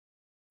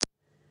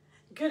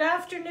Good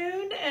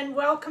afternoon and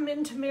welcome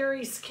into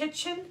Mary's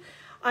Kitchen.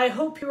 I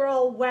hope you're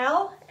all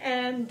well,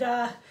 and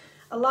a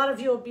lot of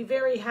you will be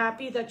very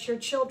happy that your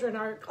children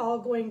are all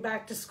going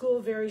back to school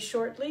very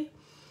shortly,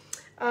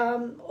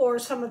 or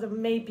some of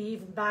them may be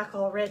even back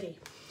already.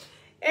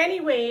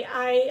 Anyway,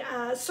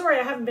 sorry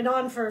I haven't been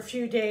on for a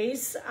few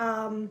days.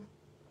 I've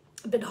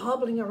been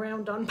hobbling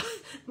around on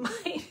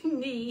my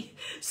knee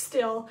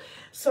still,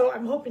 so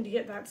I'm hoping to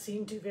get that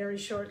seen to very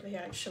shortly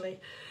actually.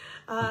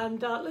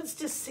 And let's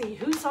just see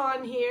who's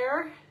on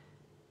here.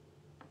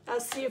 I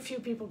see a few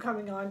people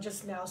coming on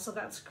just now, so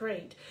that's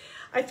great.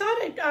 I thought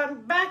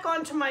I'd back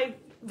onto my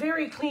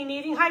very clean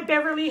eating. Hi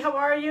Beverly, how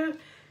are you?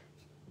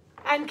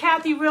 And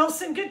Kathy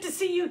Wilson, good to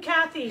see you,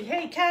 Kathy.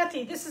 Hey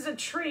Kathy, this is a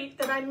treat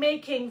that I'm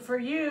making for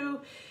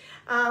you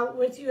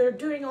with your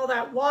doing all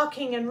that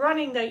walking and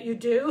running that you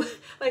do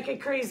like a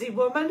crazy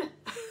woman.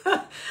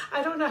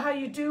 I don't know how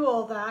you do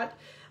all that.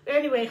 But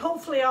anyway,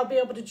 hopefully I'll be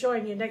able to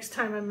join you next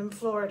time I'm in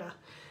Florida.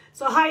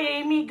 So hi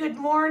Amy, good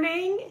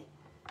morning.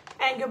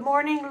 And good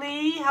morning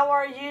Lee, how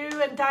are you?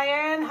 And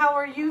Diane, how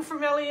are you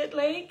from Elliott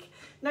Lake?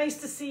 Nice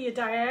to see you,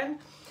 Diane.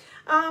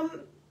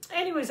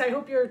 Anyways, I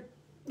hope your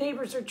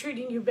neighbors are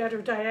treating you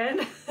better,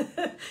 Diane.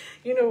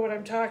 You know what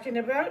I'm talking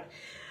about.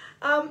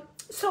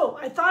 So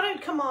I thought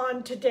I'd come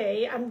on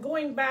today. I'm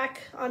going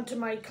back onto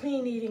my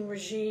clean eating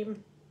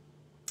regime.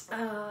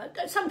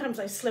 Sometimes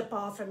I slip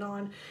off and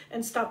on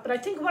and stuff, but I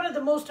think one of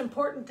the most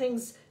important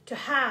things to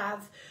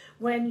have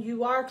when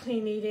you are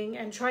clean eating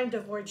and trying to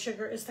avoid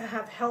sugar is to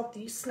have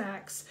healthy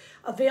snacks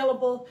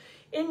available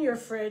in your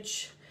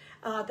fridge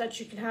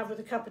that you can have with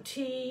a cup of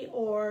tea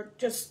or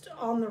just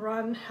on the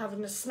run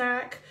having a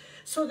snack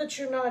so that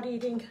you're not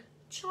eating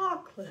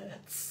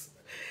chocolates.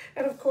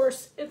 And of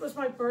course, it was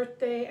my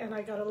birthday and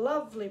I got a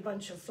lovely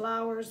bunch of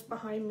flowers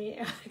behind me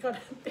and I got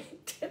a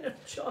big tin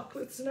of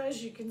chocolates. And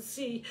as you can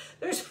see,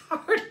 there's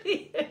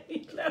hardly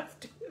any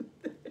left in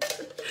there.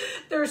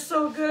 They're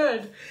so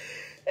good.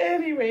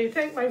 Anyway,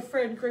 thank my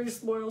friend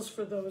Grace Moyles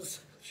for those.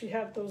 She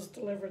had those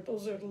delivered.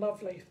 Those are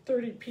lovely.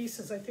 30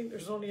 pieces. I think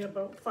there's only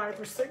about 5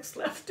 or 6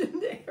 left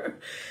in there.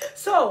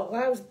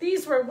 So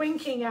these were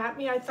winking at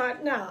me. I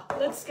thought, nah,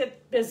 let's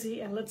get busy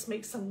and let's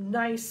make some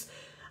nice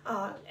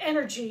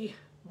energy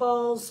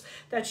balls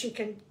that you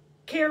can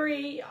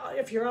carry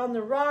if you're on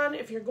the run,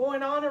 if you're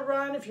going on a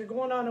run, if you're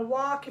going on a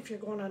walk, if you're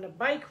going on a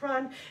bike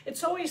run.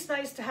 It's always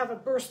nice to have a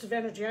burst of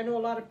energy. I know a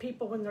lot of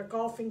people when they're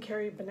golfing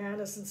carry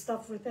bananas and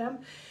stuff with them.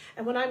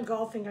 And when I'm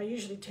golfing, I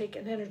usually take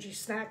an energy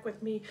snack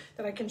with me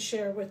that I can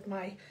share with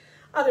my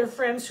other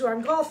friends who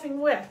I'm golfing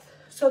with.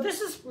 So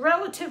this is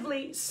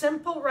relatively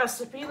simple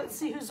recipe. Let's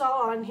see who's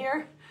all on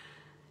here.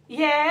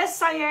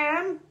 Yes, I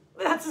am.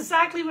 That's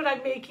exactly what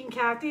I'm making,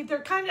 Kathy.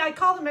 They're I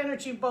call them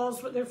energy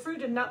balls, but they're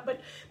fruit and nut. But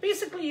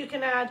basically, you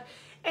can add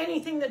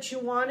anything that you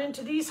want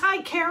into these.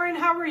 Hi, Karen.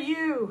 How are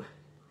you?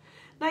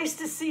 Nice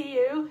to see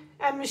you.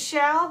 And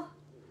Michelle?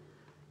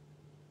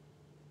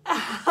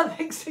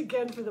 Thanks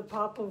again for the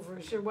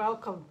popovers. You're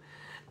welcome.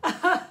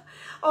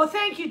 Oh,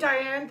 thank you,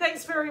 Diane.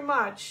 Thanks very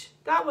much.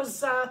 That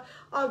was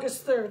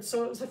August 3rd,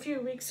 so it was a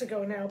few weeks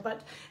ago now.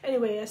 But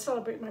anyway, I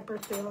celebrate my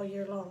birthday all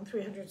year long,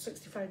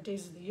 365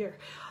 days of the year.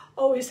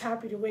 Always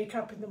happy to wake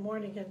up in the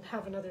morning and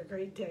have another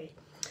great day.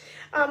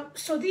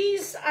 So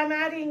these, I'm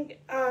adding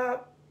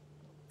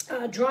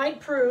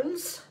dried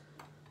prunes.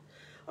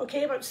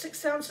 Okay, about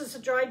 6 ounces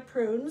of dried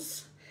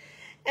prunes.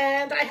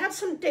 And I had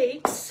some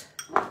dates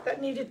that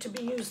needed to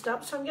be used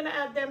up, so I'm going to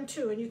add them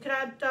too. And you can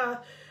add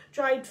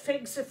dried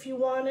figs if you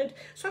wanted.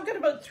 So I've got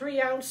about 3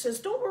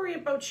 ounces. Don't worry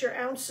about your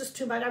ounces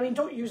too much. I mean,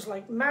 don't use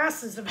like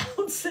masses of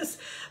ounces,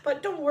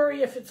 but don't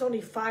worry if it's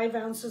only 5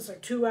 ounces or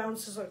 2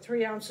 ounces or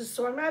 3 ounces.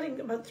 So I'm adding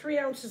about 3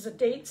 ounces of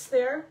dates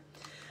there.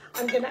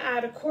 I'm going to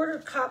add a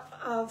 1/4 cup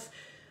of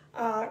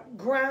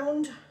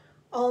ground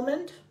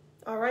almond,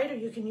 all right? Or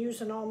you can use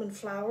an almond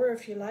flour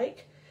if you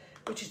like,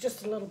 which is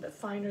just a little bit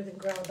finer than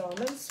ground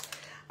almonds.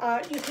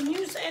 You can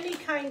use any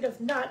kind of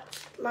nut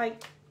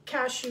like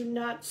cashew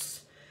nuts,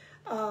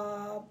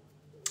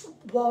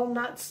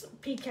 walnuts,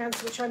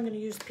 pecans, which I'm going to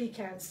use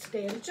pecans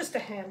today, and just a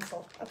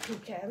handful of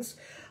pecans.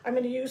 I'm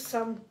going to use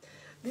some,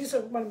 these are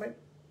one of my,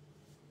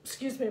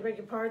 excuse me, I beg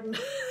your pardon.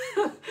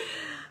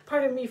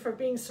 Pardon me for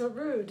being so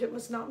rude. It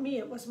was not me,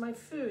 it was my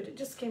food. It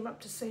just came up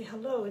to say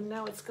hello and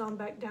now it's gone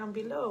back down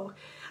below.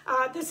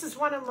 This is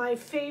one of my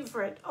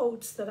favorite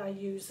oats that I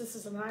use. This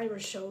is an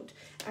Irish oat.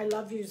 I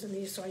love using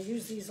these, so I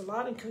use these a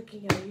lot in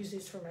cooking and I use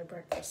these for my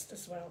breakfast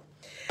as well.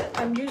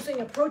 I'm using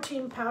a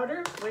protein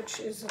powder, which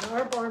is an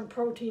Arbonne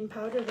protein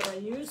powder that I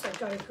use. I've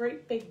got a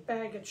great big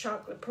bag of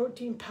chocolate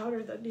protein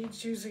powder that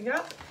needs using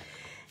up.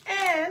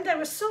 And I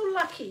was so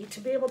lucky to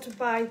be able to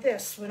buy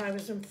this when I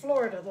was in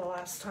Florida the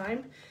last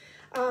time.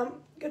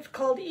 It's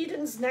called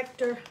Eden's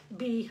Nectar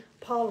Bee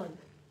Pollen,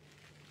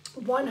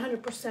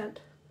 100%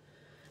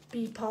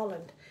 bee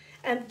pollen.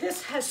 And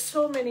this has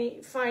so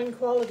many fine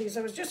qualities.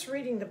 I was just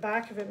reading the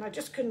back of it and I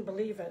just couldn't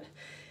believe it.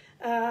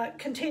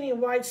 Containing a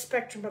wide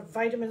spectrum of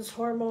vitamins,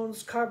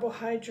 hormones,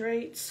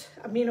 carbohydrates,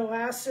 amino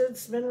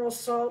acids, mineral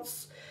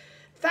salts,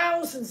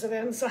 thousands of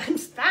enzymes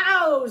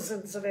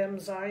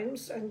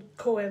and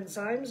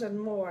coenzymes and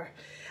more.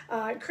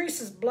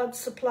 Increases blood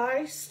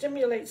supply,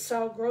 stimulates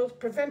cell growth,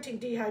 preventing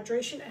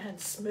dehydration, and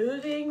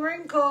smoothing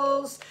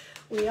wrinkles.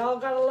 We all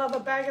gotta love a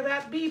bag of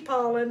that bee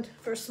pollen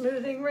for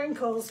smoothing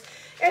wrinkles.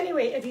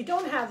 Anyway, if you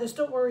don't have this,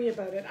 don't worry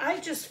about it. I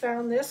just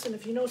found this, and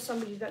if you know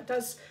somebody that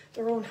does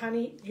their own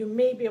honey, you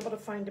may be able to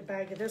find a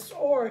bag of this,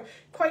 or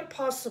quite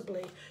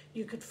possibly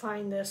you could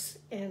find this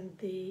in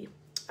the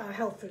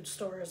health food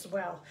store as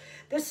well.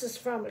 This is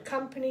from a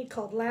company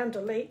called Land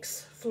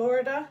O'Lakes,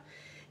 Florida.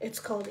 It's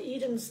called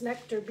Eden's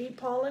Nectar Bee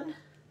Pollen.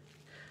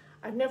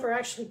 I've never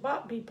actually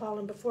bought bee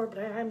pollen before, but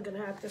I am going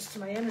to add this to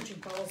my energy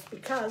balls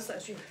because,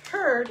 as you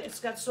heard,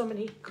 it's got so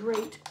many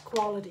great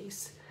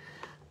qualities.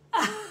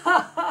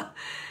 I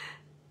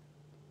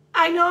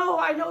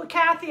know,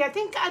 Kathy. I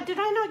think, did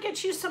I not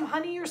get you some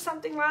honey or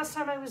something last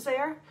time I was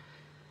there?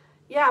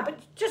 Yeah, but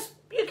just,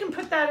 you can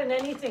put that in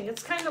anything.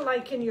 It's kind of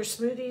like in your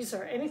smoothies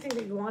or anything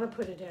that you want to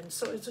put it in.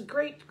 So it's a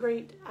great,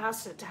 great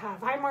asset to have.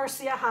 Hi,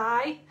 Marcia.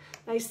 Hi.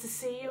 Nice to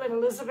see you. And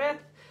Elizabeth.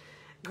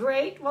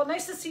 Great. Well,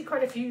 nice to see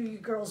quite a few of you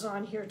girls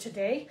on here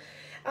today.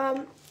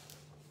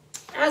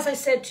 As I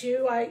said to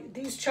you,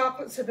 these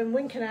chocolates have been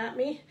winking at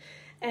me.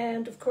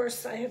 And, of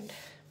course, I have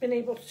been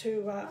able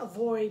to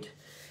avoid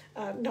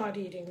not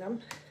eating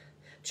them.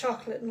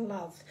 Chocolate and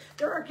love.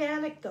 They're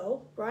organic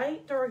though,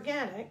 right? They're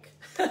organic.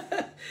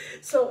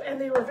 So, and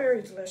they were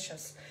very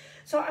delicious.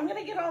 So I'm going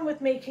to get on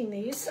with making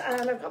these,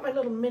 and I've got my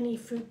little mini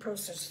food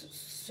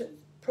processor.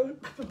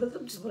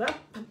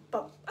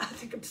 I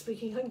think I'm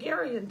speaking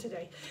Hungarian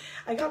today.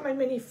 I got my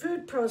mini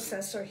food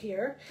processor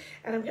here,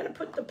 and I'm going to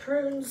put the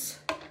prunes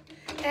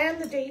and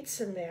the dates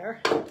in there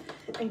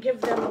and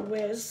give them a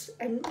whiz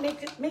and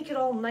make it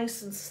all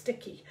nice and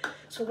sticky.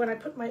 So when I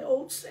put my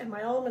oats and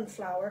my almond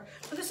flour,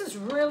 so this is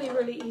really,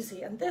 really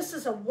easy. And this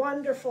is a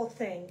wonderful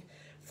thing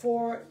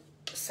for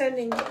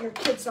sending your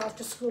kids off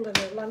to school in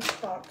their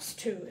lunchbox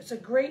too. It's a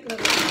great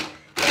little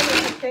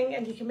energy thing,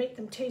 and you can make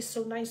them taste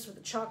so nice with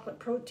the chocolate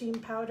protein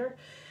powder.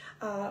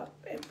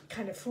 It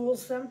kind of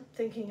fools them,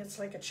 thinking it's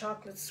like a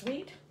chocolate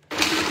sweet.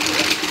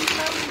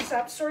 Chop these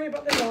up. Sorry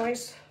about the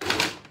noise.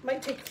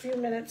 Might take a few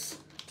minutes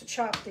to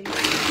chop these. It's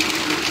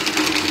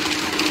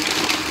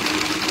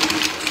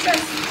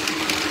just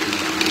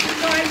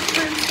dried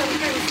fruit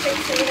sometimes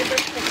takes a little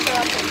bit for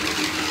chopping.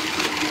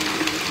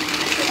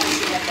 So once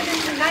you get them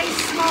into nice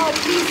small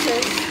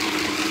pieces,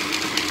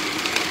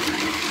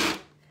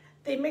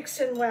 they mix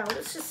in well.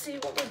 Let's just see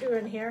what we're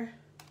doing here.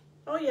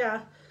 Oh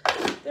yeah,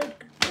 they're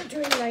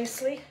doing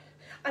nicely.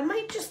 I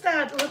might just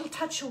add a little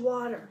touch of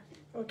water,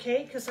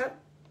 okay? Because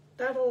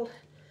that'll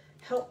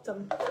help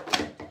them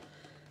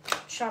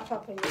chop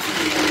up a little bit.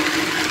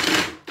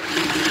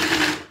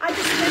 I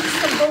just mix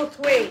them both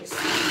ways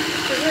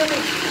to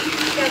really,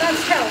 yeah,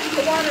 that's help.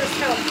 The water's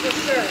help for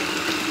sure.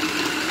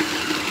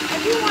 I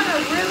do want a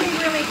really,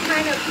 really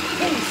kind of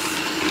paste,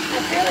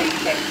 a very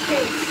thick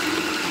paste.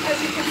 As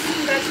you can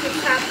see, that's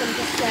what's happened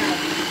just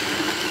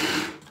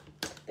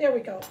now. There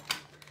we go.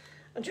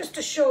 And just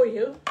to show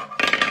you,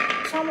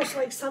 it's almost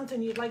like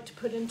something you'd like to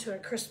put into a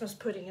Christmas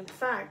pudding. In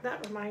fact,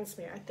 that reminds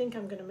me, I think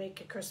I'm going to make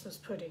a Christmas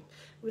pudding.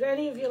 Would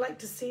any of you like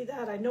to see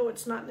that? I know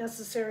it's not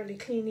necessarily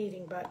clean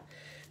eating, but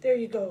there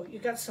you go. You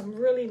got some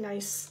really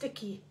nice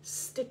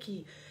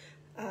sticky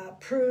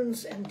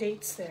prunes and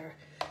dates there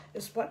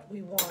is what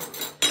we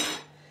want.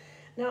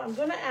 Now I'm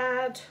going to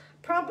add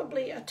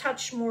probably a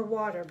touch more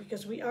water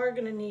because we are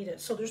going to need it.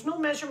 So there's no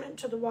measurement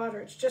to the water.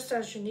 It's just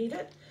as you need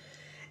it.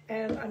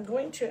 And I'm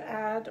going to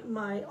add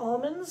my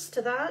almonds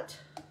to that.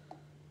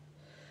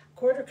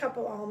 1/4 cup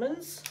of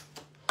almonds,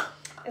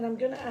 and I'm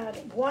going to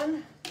add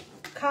 1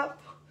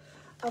 cup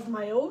of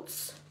my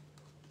oats,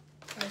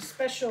 my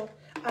special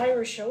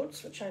Irish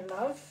oats, which I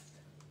love.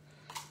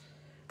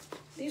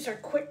 These are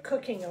quick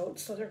cooking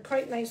oats, so they're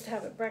quite nice to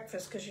have at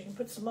breakfast because you can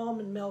put some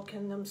almond milk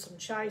in them, some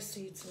chia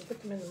seeds, and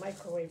put them in the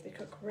microwave. They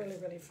cook really,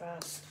 really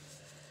fast.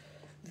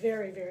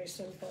 Very, very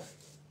simple.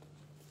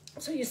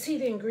 So you see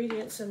the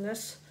ingredients in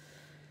this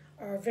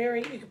are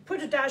you could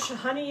put a dash of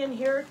honey in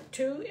here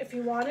too if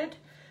you wanted.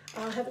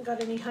 I haven't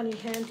got any honey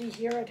handy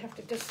here. I'd have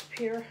to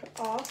disappear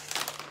off.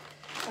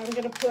 I'm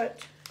going to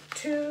put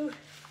 2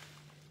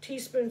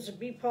 teaspoons of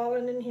bee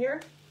pollen in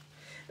here.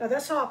 Now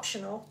that's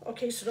optional.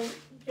 Okay, so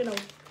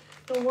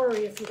don't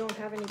worry if you don't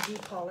have any bee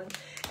pollen.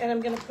 And I'm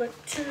going to put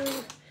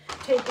 2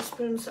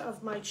 tablespoons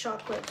of my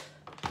chocolate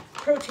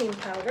protein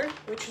powder,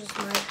 which is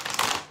my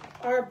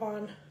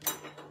Arbonne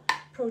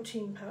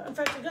protein powder. In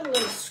fact, I've got a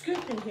little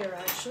scoop in here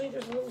actually.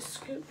 There's a little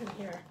scoop in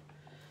here.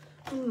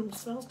 It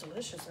smells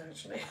delicious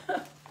actually.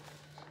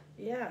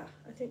 Yeah,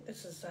 I think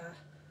this is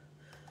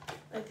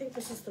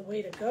the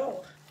way to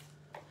go.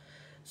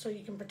 So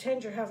you can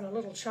pretend you're having a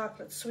little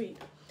chocolate sweet.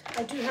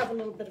 I do have a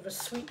little bit of a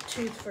sweet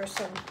tooth for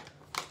some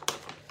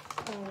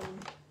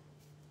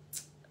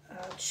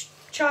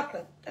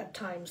chocolate at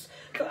times.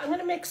 So I'm going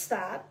to mix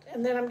that,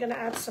 and then I'm going to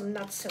add some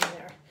nuts in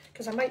there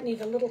because I might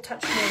need a little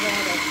touch more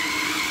water.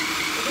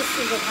 We'll just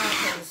see what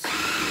happens.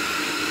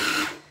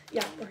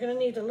 Yeah, we're going to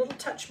need a little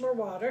touch more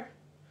water.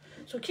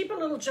 So keep a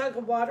little jug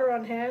of water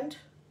on hand,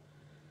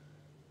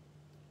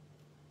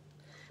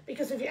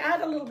 because if you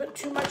add a little bit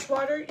too much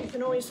water, you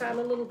can always add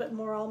a little bit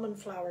more almond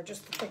flour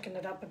just to thicken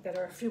it up a bit,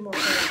 or a few more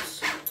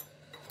minutes.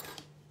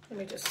 Let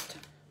me just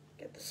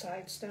get the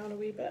sides down a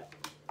wee bit.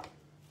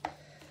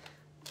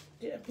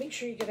 Yeah, make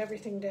sure you get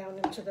everything down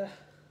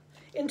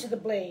into the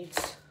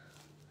blades.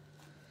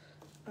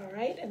 All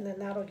right, and then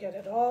that'll get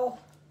it all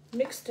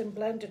mixed and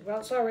blended. Well,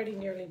 it's already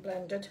nearly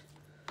blended.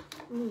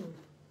 I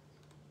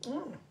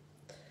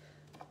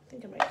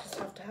think I might just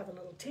have to have a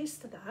little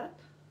taste of that.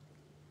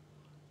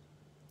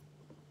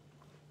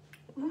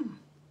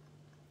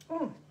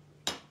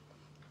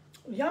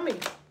 Yummy.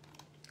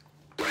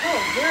 Oh,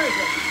 very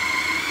good.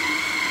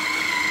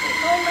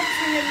 It's all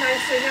mixing in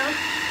nicely now.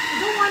 You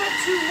don't want it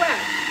too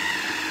wet.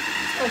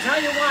 I'll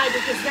tell you why,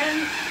 because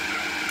then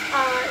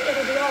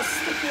it'll be all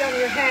sticky on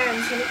your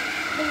hands and it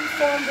won't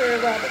form very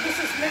well. But this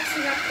is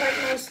mixing up quite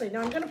nicely.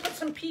 Now I'm going to put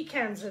some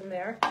pecans in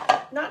there.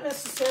 Not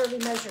necessarily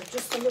measured,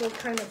 just a little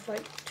kind of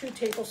like 2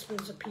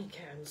 tablespoons of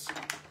pecans.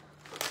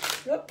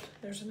 Whoop,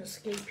 there's an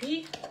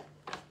escapee.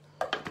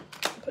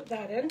 Put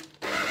that in.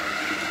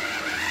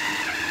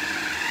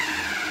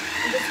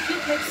 And just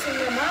keep mixing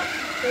them up.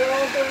 They're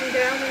all going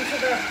down into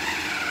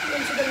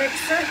the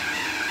mixer.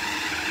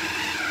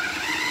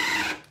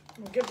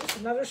 We'll give this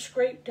another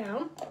scrape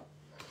down.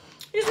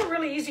 These are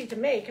really easy to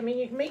make. I mean,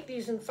 you can make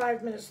these in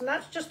 5 minutes, and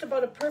that's just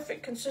about a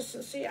perfect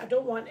consistency. I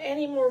don't want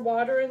any more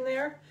water in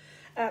there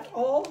at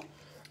all.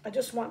 I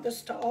just want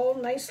this to all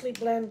nicely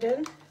blend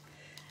in.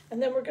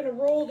 And then we're going to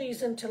roll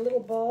these into little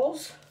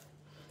balls.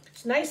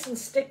 It's nice and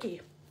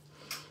sticky.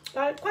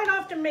 I quite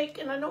often make,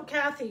 and I know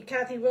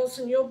Kathy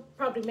Wilson, you'll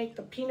probably make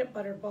the peanut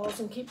butter balls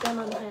and keep them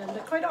on hand. I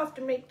quite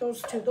often make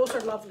those too. Those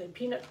are lovely.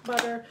 Peanut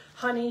butter,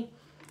 honey,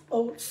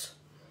 oats.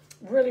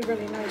 Really,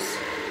 really nice.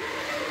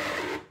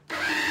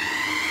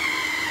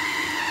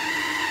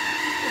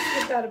 Just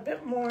give that a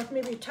bit more,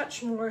 maybe a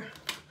touch more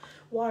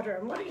water.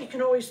 And what you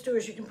can always do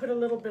is you can put a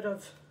little bit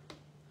of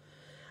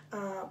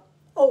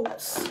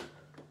oats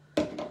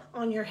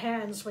on your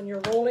hands when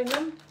you're rolling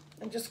them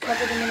and just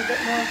cover them in a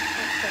bit more.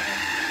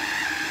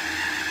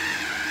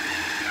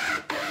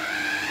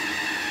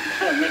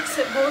 Mix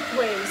it both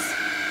ways.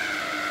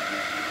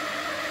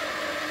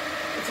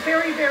 It's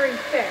very, very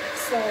thick,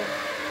 so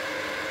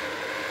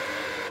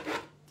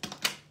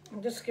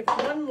I'll just give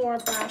one more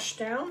bash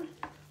down.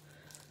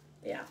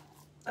 Yeah,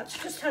 that's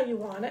just how you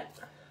want it.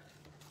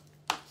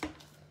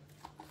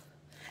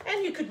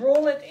 And you could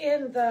roll it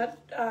in the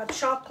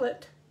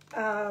chocolate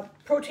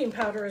protein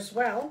powder as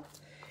well,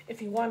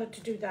 if you wanted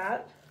to do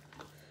that.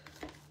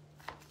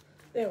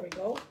 There we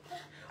go.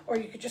 Or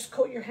you could just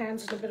coat your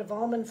hands in a bit of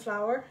almond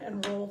flour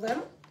and roll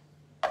them.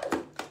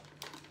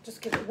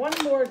 Just give it one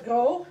more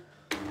go.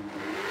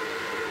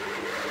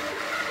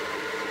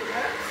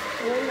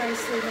 That's really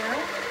nicely now.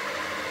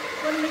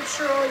 You want to make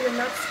sure all your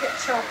nuts get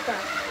chopped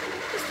up.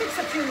 This takes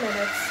a few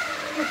minutes.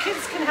 Your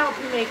kids can help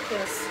you make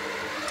this.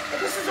 But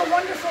this is a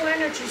wonderful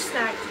energy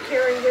snack to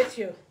carry with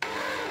you.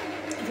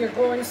 If you're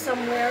going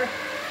somewhere.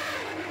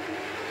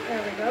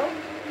 There we go.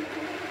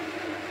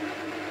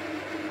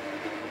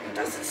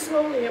 Does it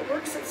slowly, it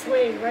works its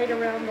way right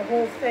around the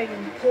whole thing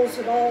and pulls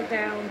it all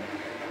down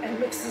and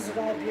mixes it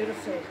all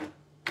beautifully.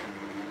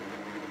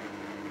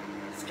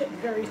 It's getting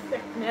very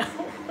thick now.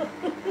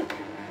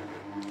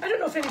 I don't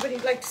know if anybody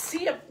would like to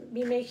see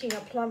me making a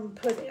plum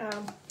pudding,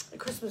 a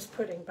Christmas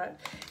pudding, but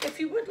if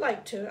you would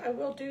like to, I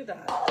will do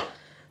that.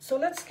 So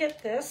let's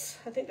get this.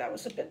 I think that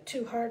was a bit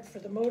too hard for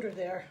the motor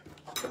there.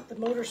 The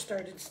motor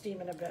started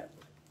steaming a bit.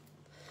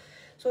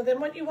 So then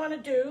what you want to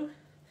do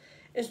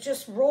is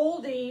just roll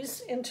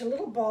these into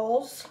little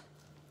balls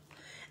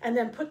and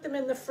then put them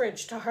in the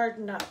fridge to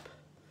harden up,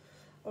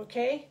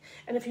 okay?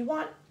 And if you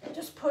want,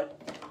 just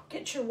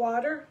get your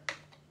water.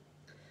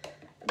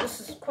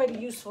 This is quite a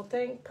useful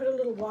thing. Put a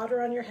little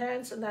water on your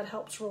hands and that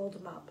helps roll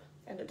them up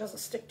and it doesn't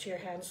stick to your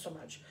hands so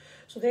much.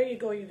 So there you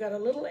go, you've got a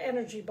little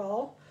energy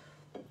ball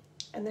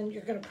and then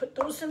you're gonna put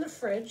those in the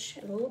fridge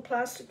in a little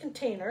plastic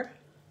container.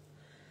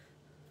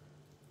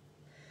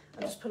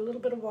 I'll just put a little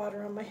bit of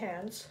water on my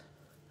hands.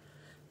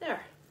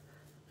 There.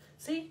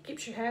 See?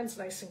 Keeps your hands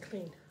nice and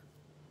clean,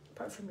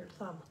 apart from your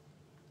thumb.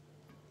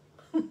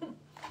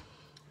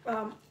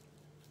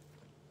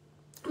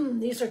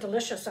 These are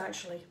delicious,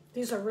 actually.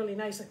 These are really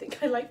nice. I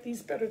think I like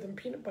these better than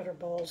peanut butter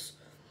balls.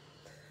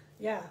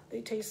 Yeah,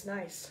 they taste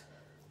nice.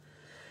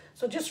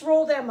 So just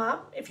roll them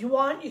up. If you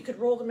want, you could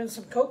roll them in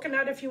some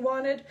coconut if you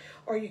wanted,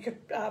 or you could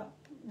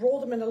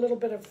roll them in a little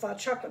bit of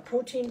chocolate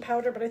protein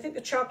powder, but I think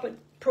the chocolate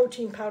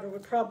protein powder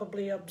would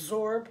probably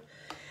absorb.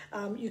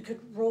 You could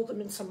roll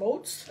them in some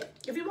oats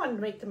if you wanted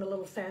to make them a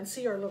little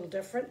fancy or a little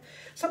different.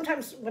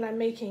 Sometimes when I'm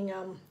making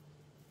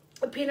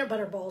peanut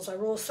butter balls, I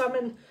roll some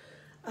in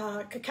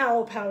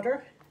cacao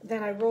powder,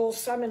 then I roll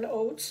some in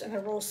oats, and I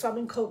roll some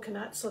in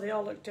coconut, so they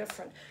all look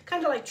different.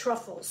 Kind of like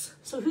truffles.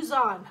 So who's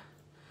on?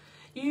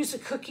 You use a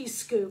cookie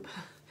scoop.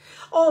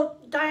 Oh,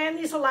 Diane,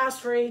 these will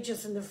last for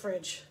ages in the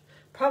fridge.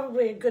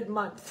 Probably a good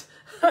month.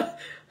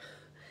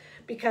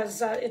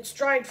 because it's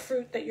dried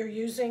fruit that you're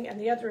using, and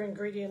the other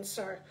ingredients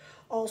are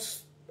all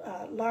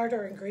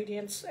larder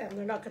ingredients, and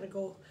they're not going to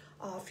go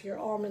off. Your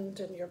almond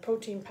and your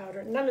protein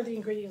powder, none of the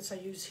ingredients I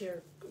use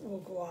here will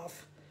go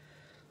off.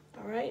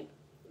 All right.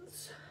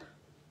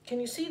 Can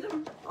you see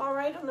them all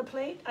right on the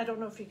plate? I don't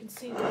know if you can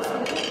see them.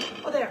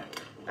 Oh, there.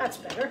 That's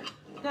better.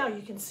 Now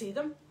you can see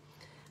them.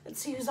 Let's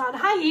see who's on.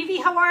 Hi, Evie.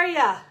 How are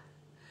ya?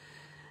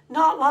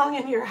 Not long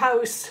in your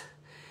house.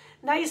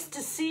 Nice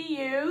to see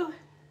you.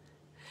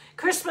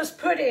 Christmas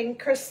pudding.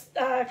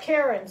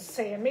 Karen's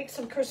saying, make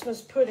some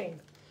Christmas pudding.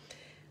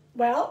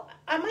 Well,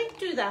 I might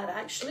do that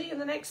actually in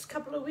the next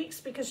couple of weeks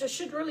because I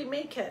should really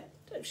make it.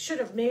 I should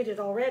have made it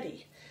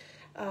already.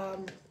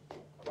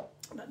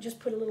 But just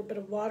put a little bit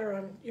of water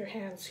on your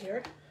hands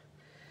here.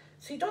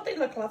 See, don't they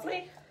look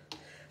lovely?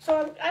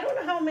 So I don't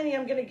know how many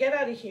I'm going to get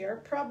out of here.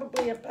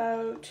 Probably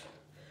about,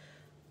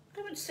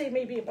 I would say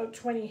maybe about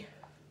 20.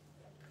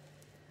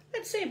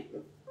 I'd say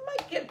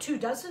might get 2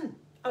 dozen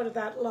out of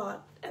that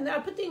lot. And I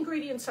put the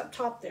ingredients up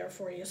top there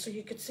for you so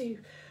you could see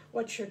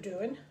what you're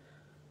doing.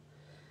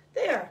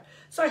 There.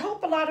 So I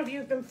hope a lot of you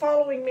have been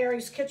following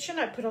Mary's Kitchen.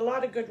 I put a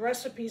lot of good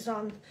recipes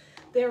on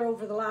there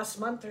over the last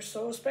month or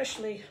so,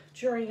 especially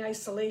during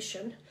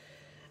isolation.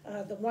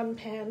 The one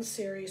pan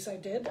series I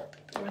did,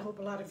 and I hope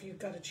a lot of you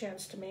got a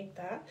chance to make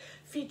that.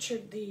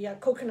 Featured the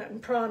coconut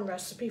and prawn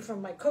recipe from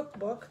my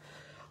cookbook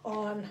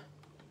on,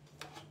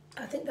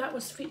 I think that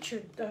was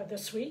featured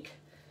this week.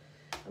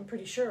 I'm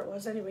pretty sure it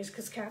was anyways,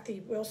 because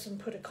Kathy Wilson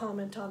put a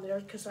comment on there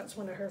because that's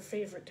one of her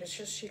favorite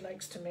dishes she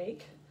likes to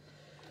make.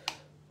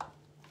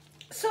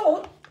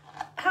 So,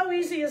 how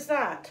easy is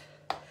that?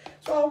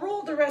 So I'll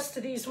roll the rest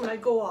of these when I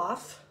go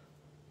off.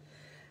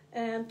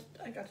 And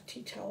I got a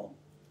tea towel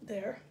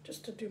there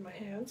just to do my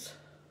hands.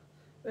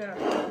 There.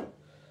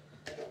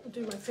 I'll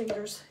do my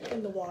fingers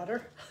in the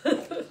water.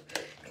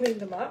 Clean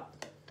them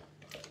up.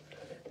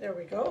 There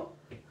we go.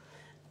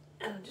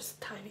 And I'll just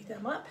tidy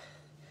them up.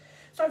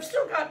 So I've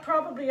still got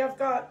I've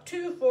got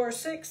 2, 4,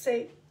 6,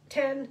 8,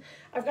 10.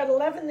 I've got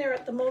 11 there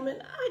at the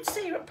moment. I'd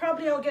say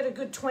probably I'll get a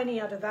good 20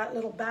 out of that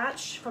little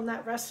batch from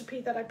that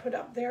recipe that I put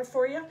up there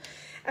for you.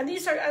 And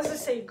these are, as I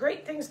say,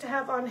 great things to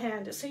have on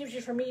hand. It saves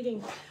you from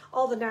eating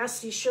all the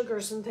nasty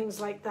sugars and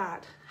things like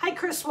that. Hi,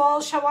 Chris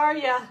Walsh. How are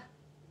you?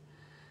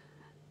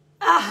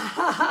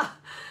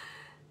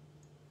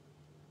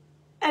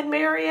 And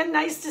Marion,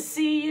 nice to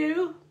see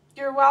you.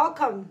 You're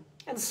welcome.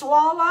 And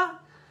Swala,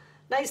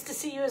 nice to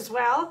see you as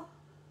well.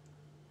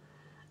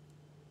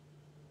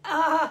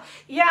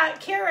 Yeah,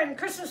 Karen,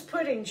 Christmas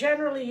pudding,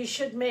 generally you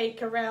should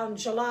make around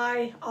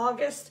July,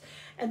 August.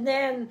 And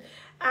then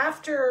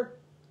after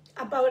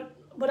about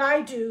what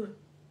I do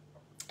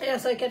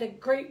is I get a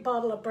great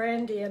bottle of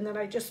brandy and then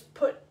I just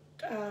put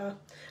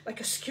like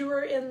a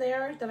skewer in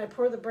there. Then I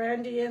pour the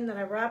brandy in, then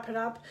I wrap it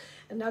up.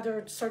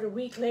 Another sort of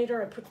week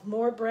later, I put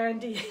more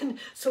brandy in.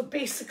 So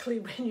basically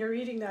when you're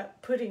eating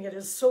that pudding, it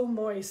is so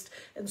moist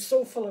and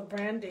so full of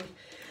brandy.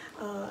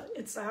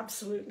 It's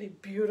absolutely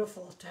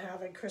beautiful to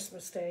have on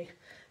Christmas Day.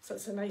 So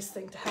it's a nice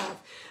thing to have.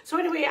 So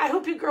anyway, I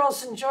hope you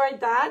girls enjoyed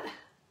that.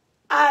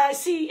 I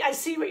see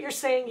what you're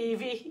saying,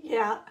 Evie.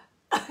 Yeah,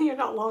 you're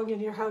not long in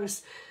your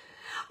house.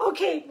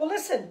 Okay, well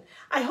listen,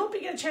 I hope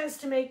you get a chance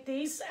to make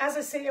these. As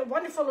I say, a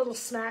wonderful little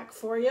snack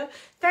for you.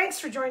 Thanks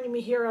for joining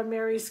me here on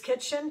Mary's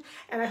Kitchen.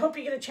 And I hope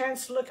you get a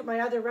chance to look at my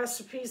other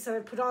recipes that I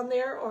put on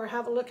there or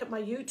have a look at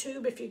my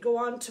YouTube. If you go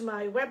on to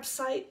my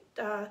website,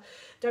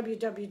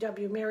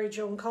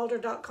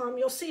 www.maryjoancalder.com,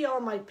 you'll see all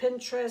my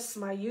Pinterest,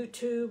 my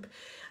YouTube,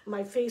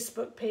 my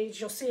Facebook page.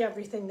 You'll see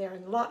everything there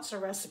and lots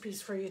of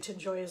recipes for you to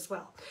enjoy as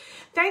well.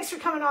 Thanks for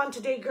coming on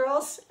today,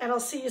 girls, and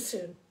I'll see you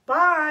soon.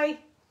 Bye.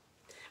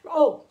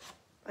 Oh,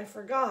 I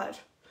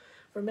forgot.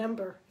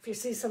 Remember, if you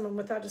see someone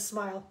without a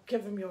smile,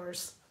 give them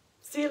yours.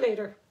 See you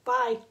later.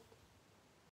 Bye.